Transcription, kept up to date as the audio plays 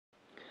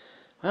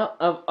Well,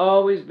 I've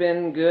always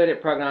been good at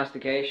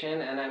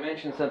prognostication, and I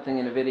mentioned something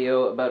in a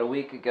video about a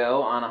week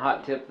ago on a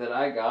hot tip that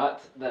I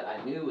got that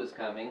I knew was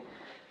coming.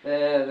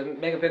 The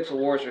megapixel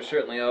wars are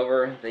certainly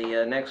over.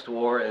 The next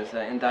war is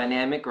in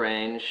dynamic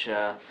range.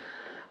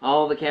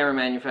 All the camera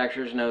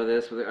manufacturers know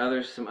this, but there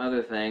are some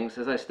other things.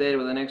 As I stated,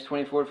 within the next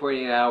 24 to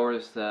 48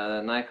 hours,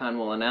 Nikon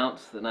will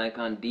announce the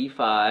Nikon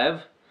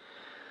D5.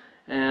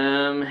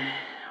 Um,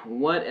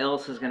 what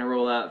else is going to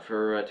roll out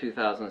for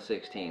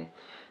 2016?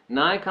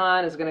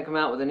 Nikon is going to come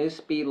out with a new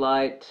speed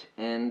light,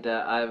 and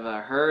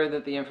I've heard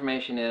that the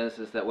information is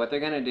that what they're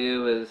going to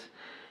do is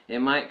it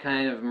might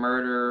kind of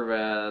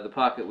murder the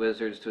Pocket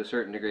Wizards to a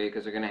certain degree,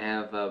 because they're going to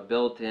have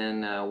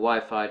built-in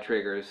Wi-Fi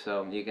triggers,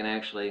 so you can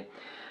actually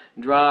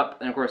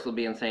drop, and of course they'll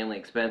be insanely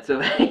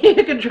expensive.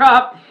 You can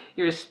drop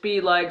your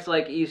speed lights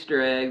like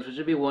Easter eggs, which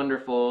would be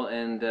wonderful,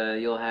 and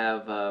you'll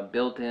have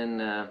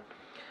built-in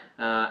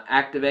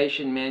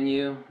activation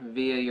menu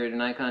via your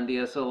Nikon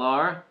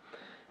DSLR.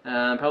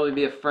 Probably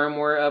be a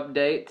firmware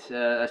update,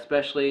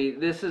 especially,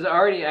 this is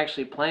already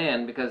actually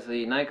planned because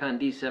the Nikon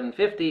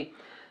D750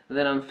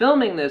 that I'm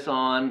filming this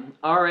on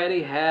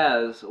already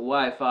has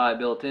Wi-Fi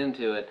built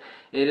into it.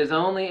 It is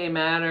only a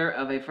matter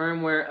of a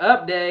firmware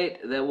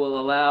update that will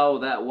allow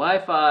that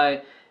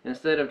Wi-Fi,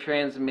 instead of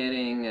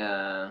transmitting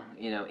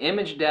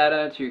image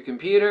data to your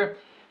computer.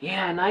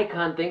 Yeah,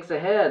 Nikon thinks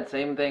ahead,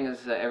 same thing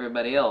as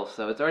everybody else.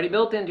 So it's already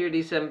built into your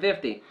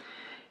D750.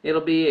 It'll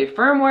be a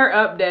firmware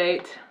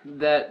update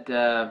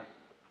that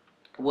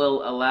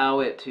will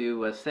allow it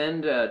to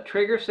send a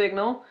trigger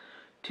signal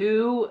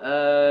to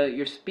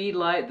your speed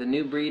light, the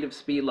new breed of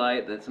speed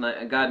light. That's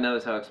not, God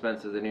knows how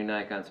expensive the new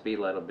Nikon speed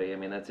light will be. I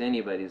mean, that's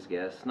anybody's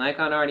guess.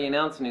 Nikon already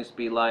announced a new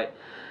speed light,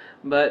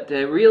 but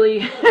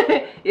really,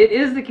 it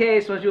is the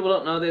case. Most people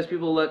don't know this.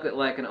 People look at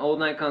like an old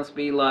Nikon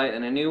speed light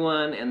and a new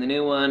one, and the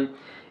new one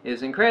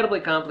is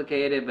incredibly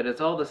complicated, but it's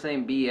all the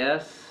same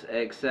BS,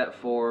 except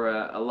for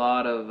a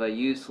lot of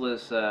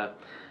useless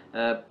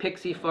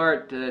pixie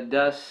fart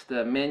dust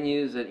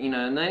menus that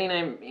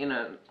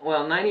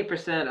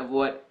 90% of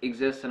what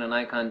exists in a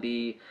Nikon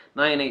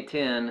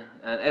D9810,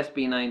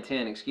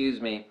 SB910,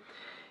 excuse me,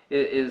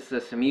 is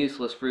some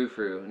useless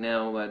frou-frou.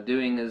 Now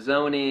doing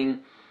zoning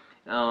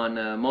on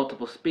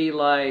multiple speed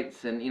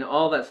lights and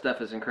all that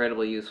stuff is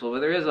incredibly useful, but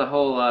there is a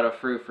whole lot of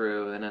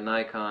frou-frou in a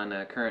Nikon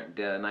current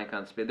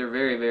Nikon speed. They're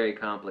very, very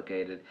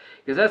complicated,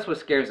 because that's what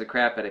scares the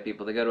crap out of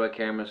people. They go to a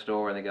camera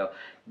store and they go,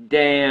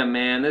 damn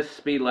man, this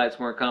speed light's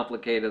more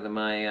complicated than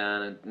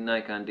my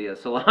Nikon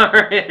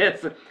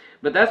DSLR.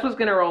 But that's what's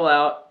going to roll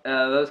out.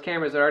 Those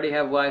cameras already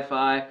have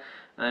Wi-Fi.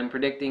 I'm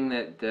predicting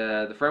that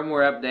the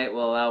firmware update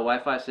will allow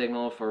Wi-Fi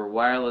signal for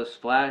wireless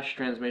flash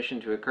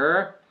transmission to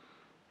occur.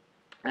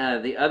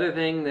 The other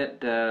thing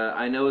that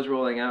I know is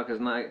rolling out,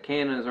 because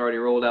Canon has already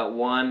rolled out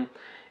one,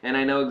 and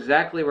I know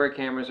exactly where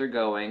cameras are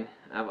going.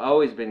 I've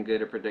always been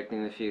good at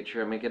predicting the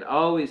future. I mean, I could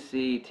always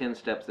see 10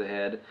 steps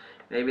ahead.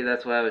 Maybe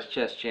that's why I was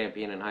chess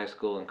champion in high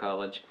school and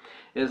college.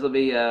 This will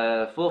be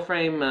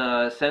full-frame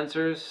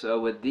sensors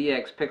with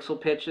DX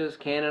pixel pitches.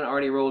 Canon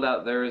already rolled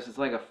out theirs. It's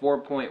like a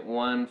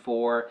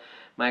 4.14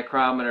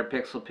 micrometer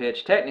pixel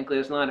pitch. Technically,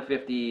 it's not a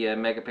 50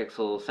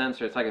 megapixel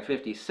sensor. It's like a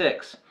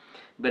 56.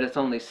 But it's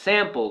only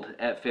sampled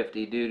at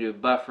 50 due to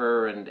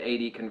buffer and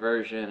AD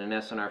conversion and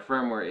SNR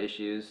firmware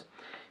issues,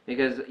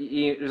 because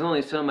there's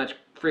only so much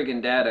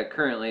friggin' data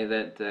currently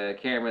that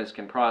cameras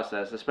can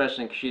process,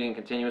 especially in shooting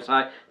continuous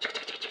high.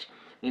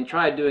 And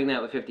try doing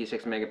that with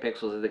 56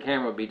 megapixels, the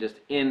camera would be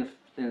just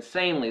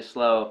insanely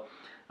slow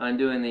on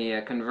doing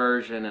the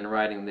conversion and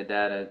writing the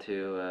data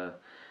to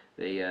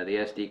the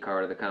SD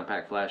card or the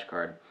compact flash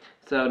card.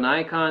 So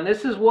Nikon,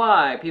 this is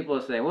why people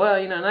are saying,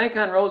 well,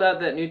 Nikon rolled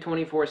out that new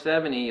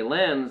 2470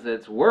 lens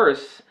that's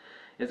worse.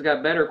 It's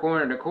got better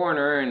corner to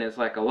corner, and it's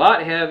like a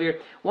lot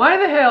heavier. Why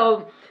the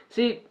hell?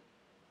 See,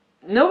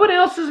 nobody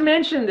else has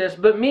mentioned this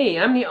but me.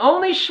 I'm the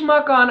only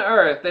schmuck on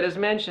earth that has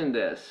mentioned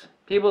this.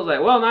 People's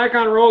like, well,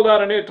 Nikon rolled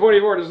out a new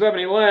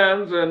 24-70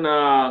 lens, and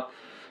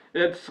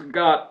it's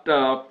got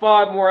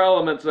 5 more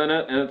elements in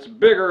it, and it's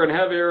bigger and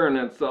heavier, and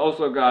it's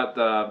also got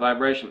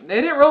vibration.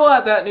 They didn't roll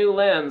out that new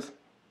lens.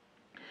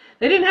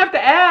 They didn't have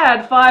to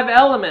add 5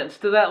 elements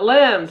to that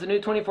lens, the new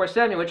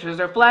 2470, which is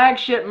their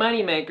flagship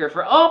moneymaker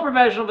for all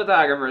professional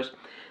photographers.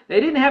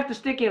 They didn't have to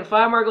stick in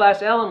 5 more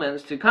glass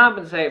elements to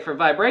compensate for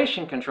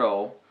vibration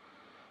control.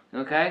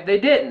 Okay? They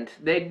didn't.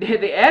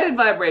 They added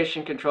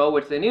vibration control,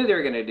 which they knew they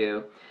were going to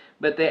do,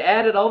 but they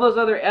added all those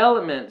other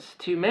elements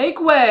to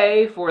make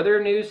way for their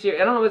new series.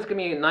 I don't know if it's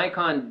going to be a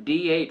Nikon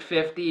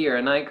D850 or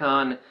a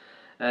Nikon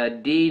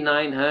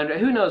D900.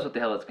 Who knows what the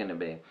hell it's going to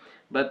be.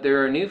 But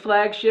there are new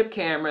flagship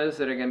cameras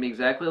that are going to be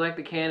exactly like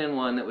the Canon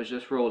one that was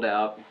just rolled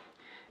out.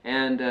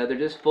 And they're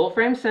just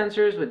full-frame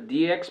sensors with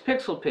DX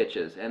pixel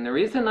pitches. And the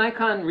reason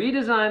Nikon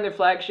redesigned their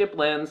flagship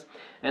lens,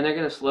 and they're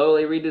going to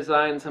slowly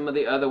redesign some of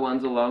the other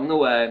ones along the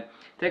way. It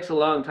takes a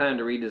long time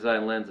to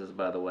redesign lenses,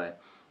 by the way.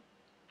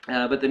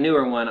 But the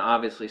newer one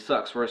obviously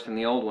sucks worse than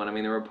the old one. I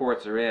mean, the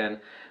reports are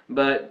in.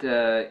 but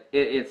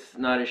it's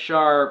not as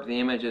sharp. The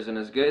image isn't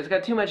as good. It's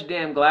got too much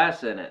damn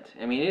glass in it.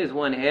 I mean, it is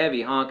one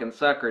heavy honking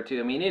sucker too.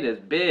 I mean, it is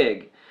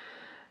big.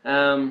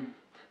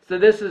 So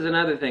this is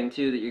another thing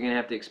too that you're going to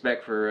have to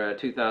expect for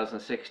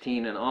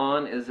 2016 and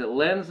on, is that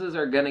lenses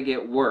are going to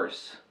get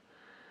worse.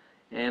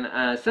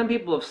 And some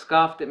people have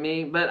scoffed at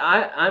me, but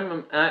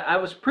I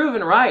was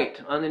proven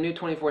right on the new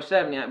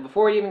 24-70.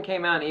 Before it even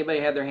came out and anybody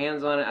had their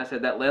hands on it, I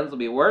said that lens will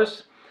be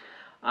worse.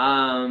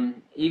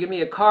 You can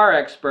be a car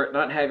expert,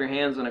 not have your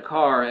hands on a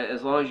car,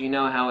 as long as you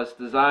know how it's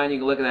designed. You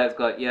can look at that and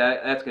go,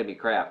 yeah, that's going to be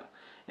crap.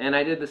 And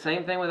I did the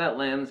same thing with that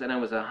lens, and I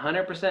was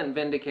 100%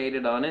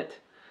 vindicated on it,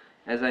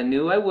 as I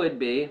knew I would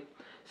be.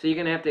 So you're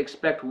going to have to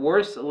expect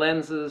worse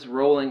lenses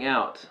rolling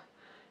out.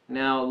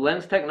 Now,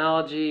 lens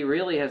technology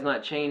really has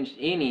not changed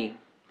any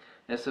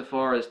as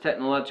far as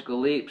technological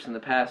leaps in the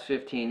past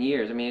 15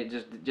 years. I mean,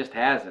 it just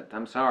hasn't.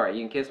 I'm sorry.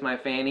 You can kiss my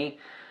fanny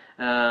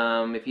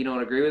if you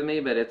don't agree with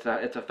me, but it's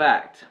a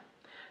fact.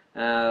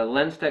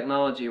 Lens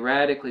technology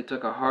radically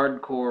took a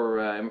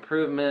hardcore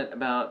improvement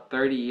about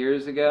 30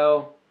 years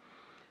ago,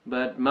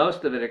 but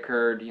most of it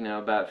occurred, you know,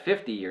 about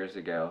 50 years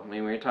ago. I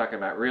mean, when you're talking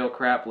about real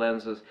crap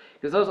lenses,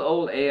 because those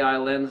old AI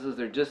lenses,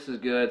 they're just as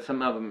good.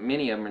 Some of them,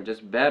 many of them, are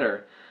just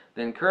better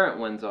than current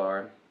ones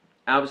are.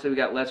 Obviously, we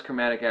got less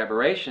chromatic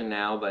aberration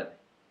now, but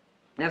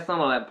that's not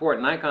all that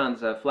important.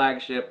 Nikon's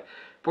flagship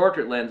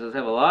portrait lenses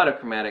have a lot of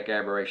chromatic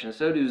aberration.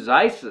 So do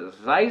Zeiss's.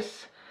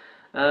 Zeiss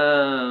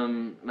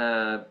planars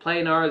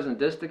and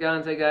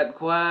Distigons, they got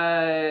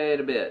quite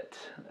a bit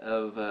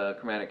of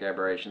chromatic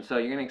aberration. So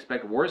you're going to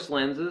expect worse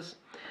lenses.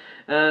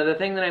 The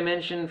thing that I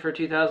mentioned for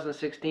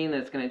 2016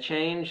 that's going to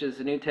change is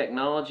the new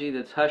technology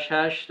that's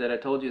hush-hush that I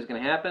told you is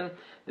going to happen.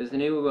 There's the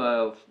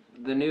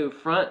new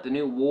front, the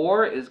new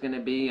WAR is going to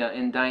be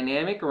in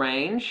dynamic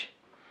range,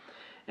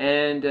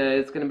 and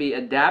it's going to be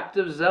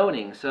adaptive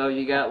zoning. So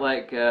you got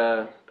like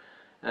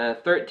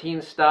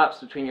 13 stops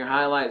between your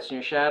highlights and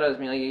your shadows. I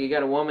mean, like, you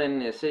got a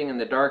woman sitting in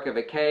the dark of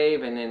a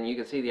cave, and then you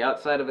can see the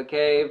outside of the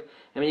cave.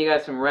 I mean, you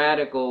got some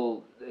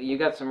radical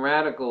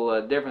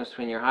difference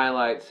between your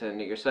highlights and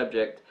your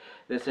subject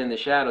that's in the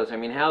shadows. I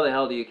mean, how the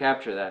hell do you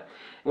capture that?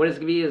 What it's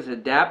going to be is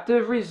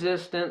adaptive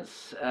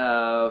resistance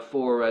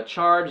for a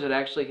charge that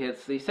actually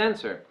hits the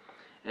sensor.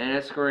 And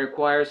it's going to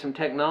require some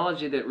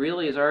technology that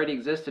really has already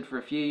existed for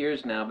a few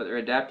years now, but they're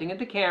adapting it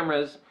to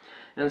cameras.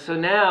 And so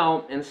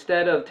now,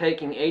 instead of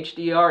taking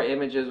HDR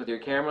images with your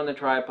camera on the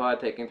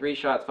tripod, taking 3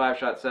 shots, 5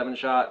 shots, 7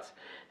 shots,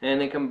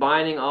 and then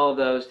combining all of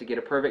those to get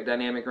a perfect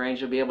dynamic range,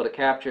 you'll be able to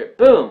capture it,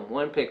 boom,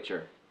 one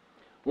picture.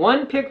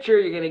 One picture,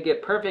 you're going to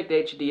get perfect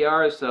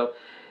HDR. So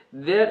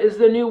that is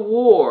the new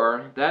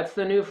WAR. That's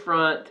the new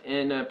front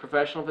in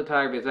professional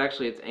photography.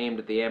 It's aimed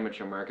at the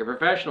amateur market.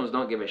 Professionals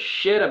don't give a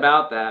shit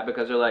about that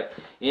because they're like,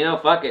 you know,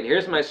 fuck it.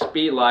 Here's my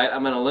speed light.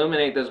 I'm going to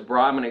illuminate this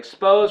bright. I'm going to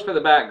expose for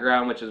the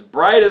background, which is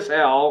bright as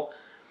hell.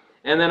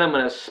 And then I'm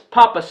going to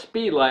pop a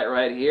speed light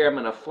right here. I'm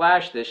going to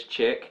flash this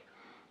chick.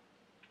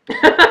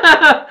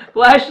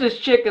 Flash this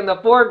chick in the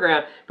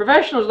foreground.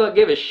 Professionals don't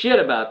give a shit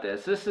about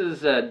this. This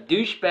is a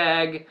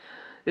douchebag.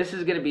 This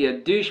is going to be a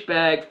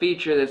douchebag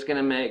feature that's going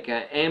to make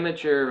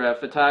amateur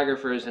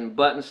photographers and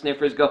button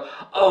sniffers go,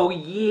 oh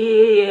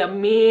yeah,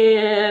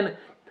 man,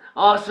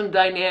 awesome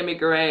dynamic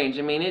range.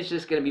 I mean, it's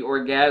just going to be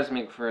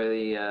orgasmic for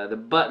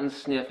the button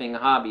sniffing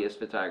hobbyist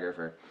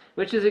photographer,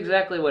 which is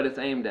exactly what it's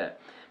aimed at.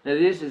 Now,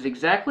 this is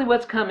exactly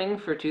what's coming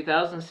for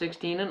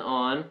 2016 and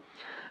on.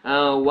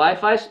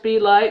 Wi-Fi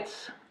speed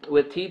lights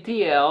with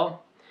TTL.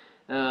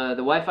 The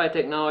Wi-Fi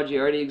technology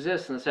already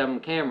exists in the 7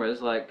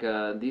 cameras, like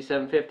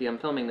D750 I'm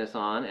filming this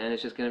on, and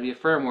it's just going to be a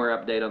firmware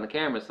update on the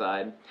camera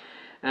side.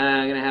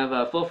 I'm going to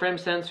have full-frame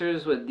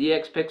sensors with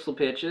DX pixel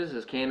pitches,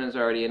 as Canon's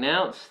already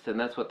announced, and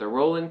that's what they're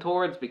rolling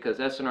towards because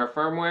SNR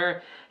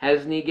firmware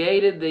has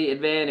negated the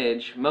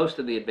advantage, most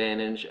of the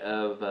advantage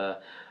of a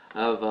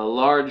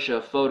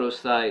larger photo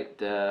sites,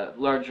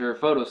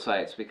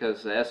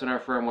 because the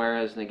SNR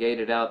firmware has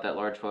negated out that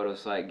large photo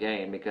site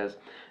gain because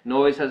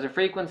noise has a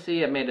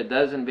frequency. I've made a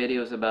dozen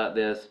videos about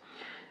this.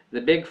 The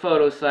big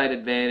photo site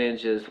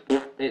advantage is,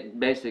 it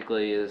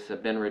basically has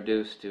been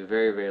reduced to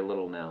very, very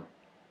little now.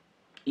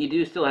 You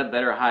do still have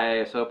better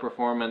high ISO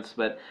performance,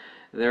 but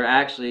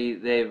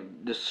they've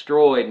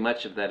destroyed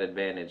much of that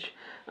advantage.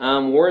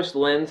 Worst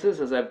lenses,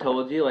 as I've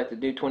told you, like the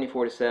new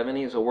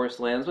 24-70 is a worse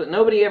lens, but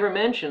nobody ever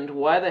mentioned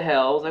why the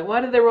hell. Like,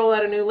 why did they roll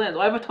out a new lens?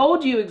 Well, I've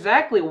told you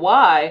exactly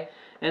why,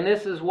 and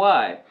this is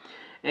why.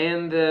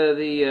 And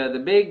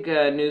the big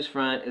news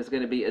front is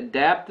going to be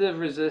adaptive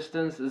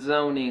resistance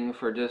zoning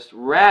for just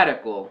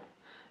radical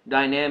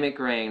dynamic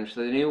range.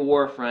 So the new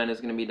WAR front is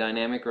going to be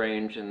dynamic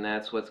range, and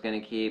that's what's going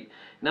to keep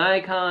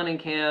Nikon and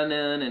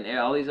Canon and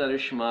all these other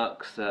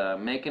schmucks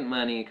making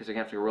money, because they're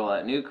going to have to roll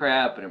out new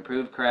crap and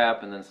improved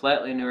crap and then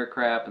slightly newer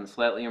crap and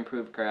slightly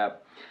improved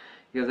crap,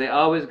 because they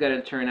always got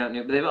to turn out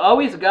new. But they've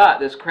always got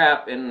this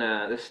crap in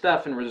this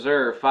stuff in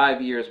reserve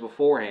 5 years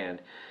beforehand.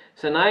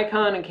 So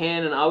Nikon and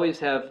Canon always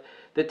have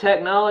the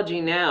technology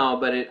now,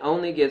 but it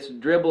only gets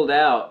dribbled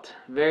out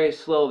very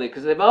slowly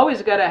because they've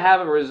always got to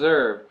have a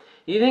reserve.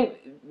 You think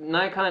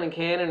Nikon and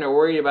Canon are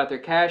worried about their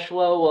cash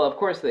flow? Well, of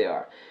course they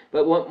are.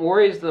 But what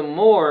worries them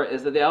more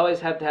is that they always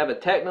have to have a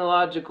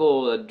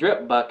technological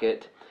drip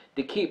bucket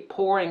to keep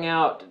pouring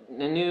out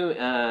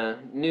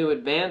new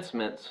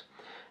advancements,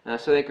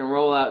 so they can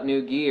roll out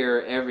new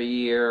gear every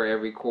year or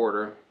every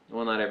quarter.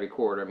 Well, not every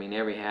quarter, I mean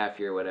every half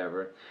year,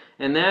 whatever.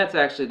 And that's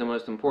actually the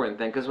most important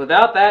thing, because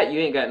without that,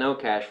 you ain't got no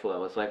cash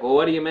flow. It's like, well,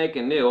 what are you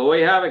making new? Well,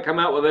 we haven't come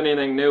out with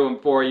anything new in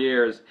 4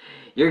 years.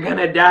 You're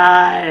gonna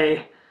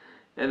die!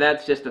 And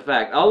that's just a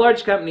fact. All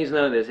large companies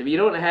know this. If you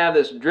don't have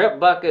this drip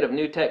bucket of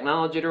new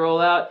technology to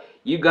roll out,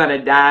 you're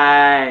gonna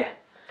die.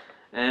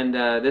 And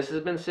this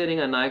has been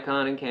sitting on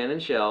Nikon and Canon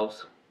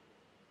shelves.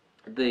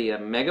 The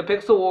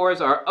megapixel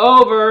wars are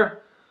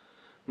over,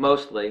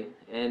 mostly,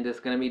 and it's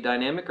going to be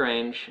dynamic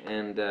range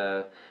and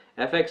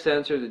FX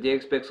sensor, the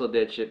DX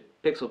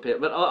pixel pit.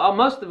 But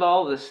most of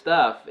all this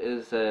stuff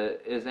is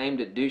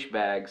aimed at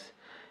douchebags.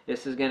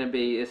 This is going to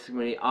be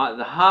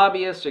the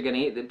hobbyists are going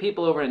to eat. The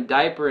people over in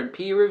diaper and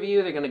pee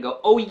review, they're going to go,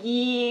 oh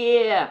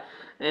yeah.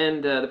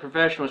 And the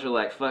professionals are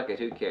like, fuck it,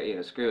 who cares? You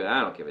know, screw it,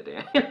 I don't give a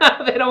damn.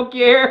 They don't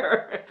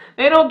care.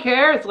 They don't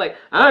care. It's like,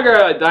 I don't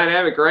got a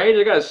dynamic range.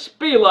 I got a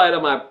speed light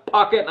in my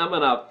pocket, and I'm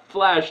going to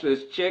flash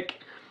this chick,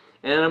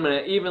 and I'm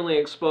going to evenly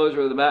expose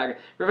her to the back.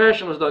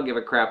 Professionals don't give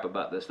a crap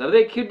about this stuff.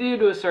 They could do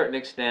to a certain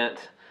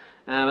extent.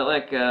 But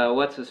like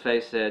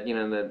what's-his-face said, you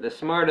know, the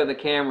smarter the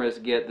cameras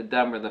get, the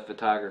dumber the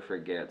photographer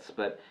gets.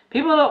 But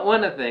people don't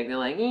want to think. They're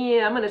like,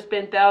 yeah, I'm going to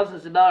spend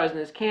thousands of dollars on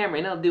this camera,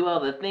 and it'll do all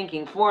the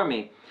thinking for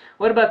me.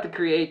 What about the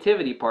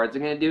creativity parts? Are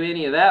going to do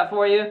any of that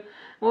for you?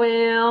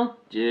 Well,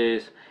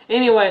 jeez.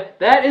 Anyway,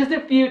 that is the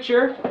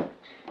future.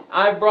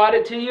 I brought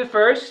it to you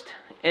first,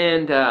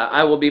 and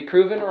I will be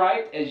proven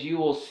right, as you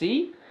will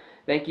see.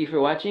 Thank you for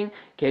watching.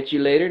 Catch you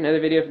later. Another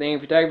video from the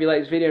Angry Photographer. If you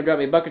like this video, drop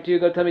me a buck or two.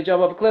 Go tell me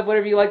jump off a cliff,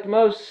 whatever you like the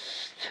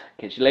most.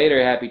 Catch you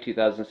later. Happy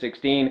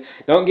 2016.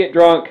 Don't get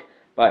drunk.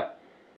 Bye.